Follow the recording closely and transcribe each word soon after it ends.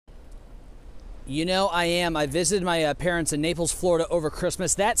You know, I am. I visited my parents in Naples, Florida over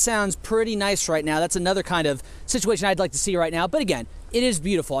Christmas. That sounds pretty nice right now. That's another kind of situation I'd like to see right now. But again, it is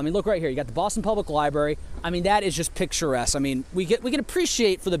beautiful. I mean, look right here. You got the Boston Public Library. I mean, that is just picturesque. I mean, we can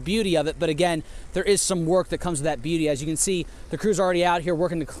appreciate for the beauty of it, but again, there is some work that comes with that beauty. As you can see, the crew's already out here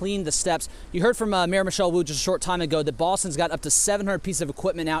working to clean the steps. You heard from Mayor Michelle Wu just a short time ago that Boston's got up to 700 pieces of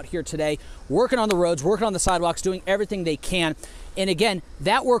equipment out here today, working on the roads, working on the sidewalks, doing everything they can. And again,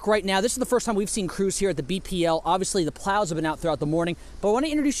 that work right now, this is the first time we've seen crews here at the BPL. Obviously, the plows have been out throughout the morning, but I want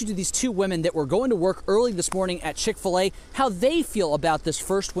to introduce you to these two women that were going to work early this morning at Chick-fil-A, how they feel about this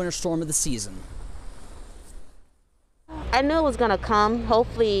first winter storm of the season. I knew it was going to come.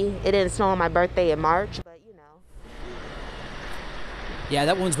 Hopefully, it didn't snow on my birthday in March, but you know. Yeah,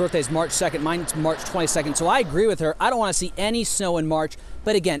 that woman's birthday is March 2nd. Mine's March 22nd, so I agree with her. I don't want to see any snow in March.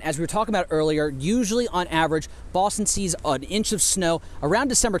 But again, as we were talking about earlier, usually on average, Boston sees an inch of snow around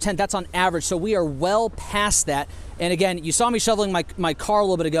December 10th. That's on average, so we are well past that. And again, you saw me shoveling my car a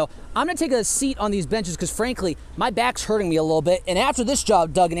little bit ago. I'm going to take a seat on these benches because, frankly, my back's hurting me a little bit. And after this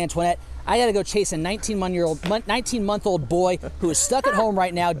job, Doug and Antoinette, I got to go chase a 19-month-old boy who is stuck at home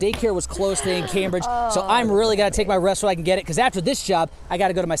right now. Daycare was closed today in Cambridge, so I'm really got to take my rest so I can get it because after this job, I got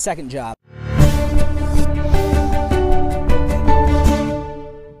to go to my second job.